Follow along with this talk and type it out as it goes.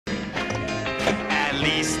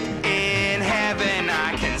least in heaven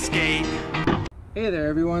I can skate. Hey there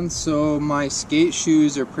everyone, so my skate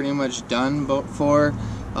shoes are pretty much done for.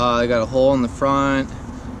 I got a hole in the front,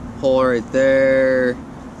 hole right there,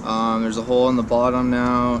 there's a hole in the bottom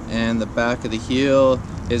now, and the back of the heel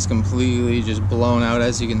is completely just blown out,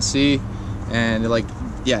 as you can see. And like,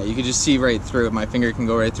 yeah, you can just see right through it. My finger can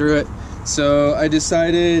go right through it. So I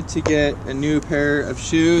decided to get a new pair of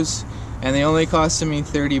shoes, and they only costed me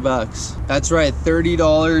 30 bucks. That's right,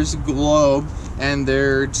 $30 globe, and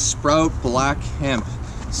they're Sprout black hemp.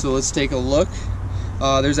 So let's take a look.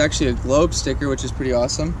 There's actually a globe sticker, which is pretty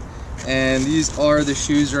awesome. And these are the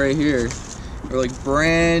shoes right here. They're like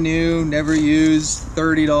brand new, never used,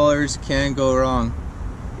 $30, can't go wrong.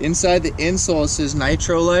 Inside the insole it says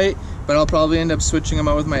Nitro Light, but I'll probably end up switching them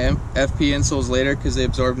out with my FP insoles later because they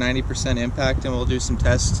absorb 90% impact, and we'll do some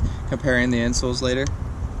tests comparing the insoles later.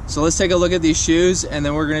 So let's take a look at these shoes, and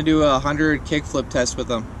then we're gonna do a 100 kickflip test with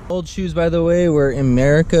them. Old shoes, by the way, were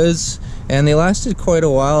America's, and they lasted quite a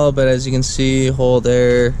while, but as you can see, hole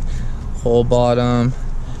there, hole bottom,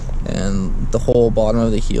 and the whole bottom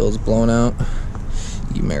of the heel is blown out.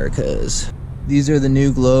 America's. These are the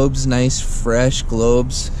new globes, nice fresh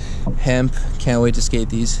globes, hemp. Can't wait to skate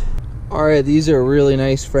these. Alright, these are really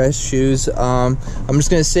nice fresh shoes. I'm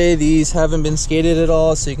just gonna say these haven't been skated at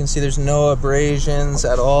all, so you can see there's no abrasions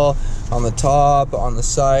at all on the top, on the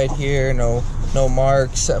side here, no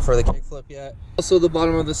marks for the kickflip yet. Also, the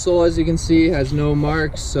bottom of the sole, as you can see, has no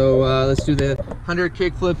marks. So let's do the 100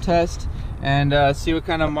 kickflip test and see what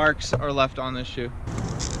kind of marks are left on this shoe.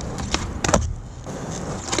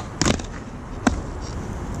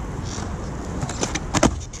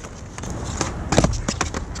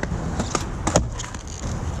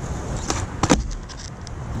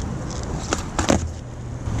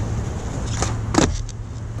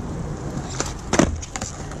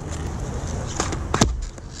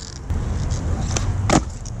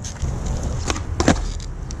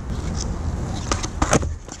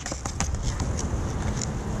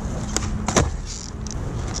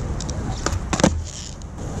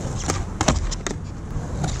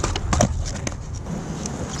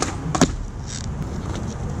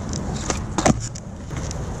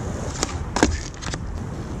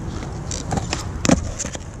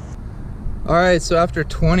 Alright, so after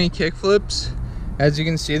 20 kickflips, as you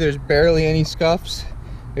can see, there's barely any scuffs.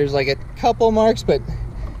 There's like a couple marks, but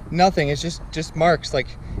nothing. It's just marks, like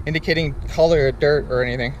indicating color or dirt or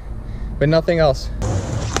anything, but nothing else.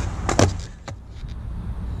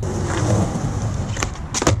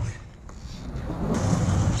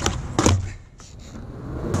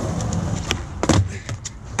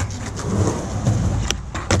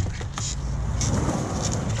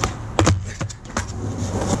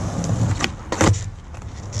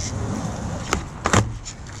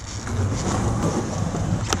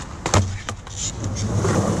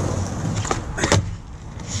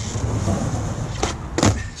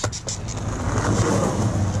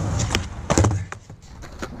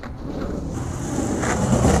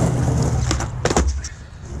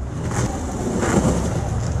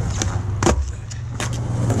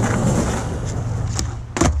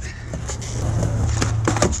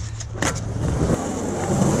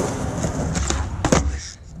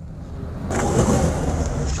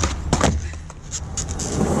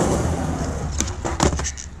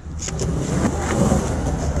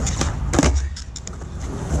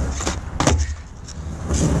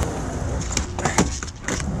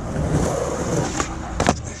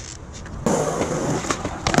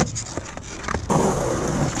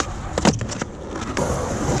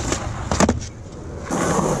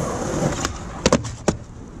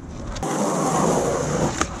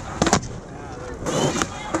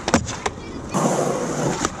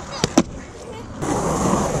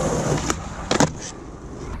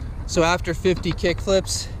 So after 50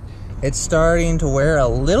 kickflips, it's starting to wear a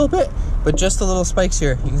little bit, but just the little spikes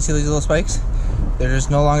here. You can see these little spikes? They're just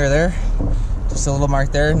no longer there. Just a little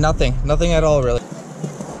mark there. Nothing at all really.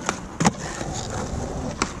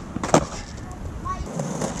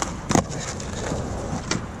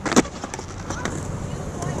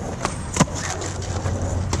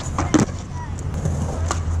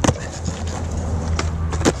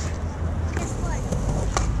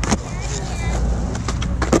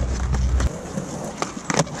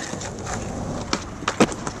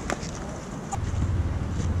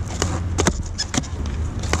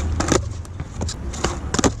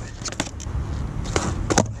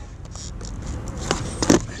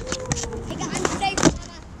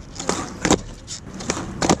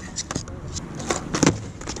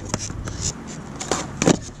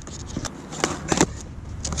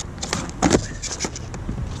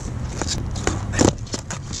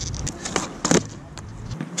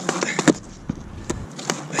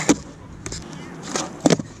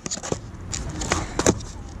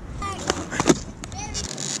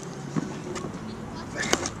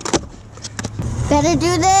 Better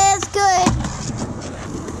do this good.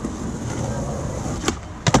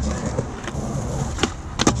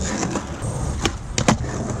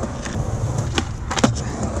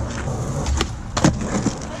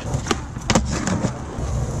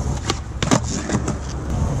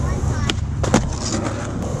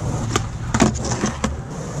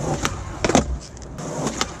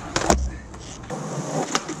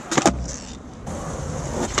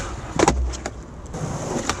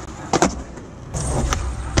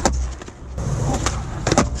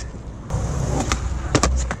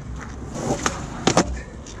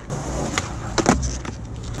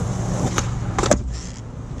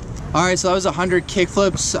 Alright, so that was 100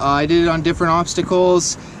 kickflips. I did it on different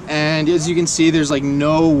obstacles, and as you can see, there's like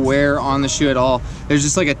no wear on the shoe at all. There's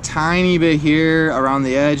just like a tiny bit here around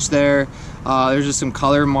the edge there. There's just some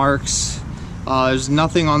color marks. There's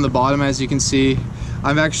nothing on the bottom, as you can see.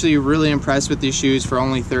 I'm actually really impressed with these shoes for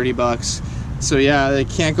only 30 bucks. So yeah, they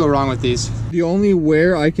can't go wrong with these. The only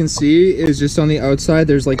wear I can see is just on the outside.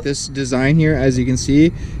 There's like this design here, as you can see,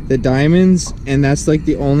 the diamonds, and that's like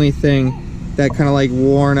the only thing that kind of like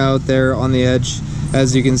worn out there on the edge,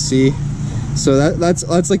 as you can see. So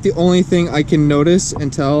that's like the only thing I can notice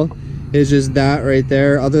and tell is just that right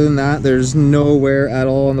there. Other than that, there's no wear at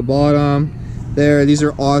all on the bottom there. These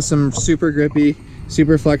are awesome, super grippy,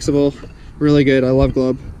 super flexible, really good. I love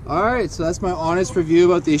Globe. All right, so that's my honest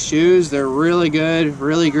review about these shoes. They're really good,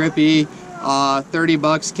 really grippy. 30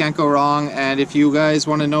 bucks, can't go wrong. And if you guys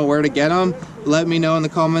want to know where to get them, let me know in the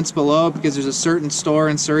comments below, because there's a certain store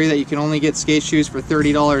in Surrey that you can only get skate shoes for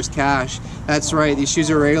 $30 cash. That's right, these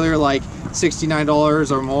shoes are regular like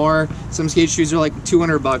 $69 or more. Some skate shoes are like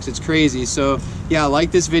 200 bucks. It's crazy. So yeah,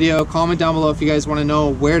 like this video, comment down below if you guys want to know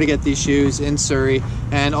where to get these shoes in Surrey,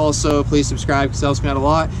 and also please subscribe because it helps me out a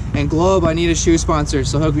lot. And Globe, I need a shoe sponsor,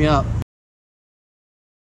 so hook me up.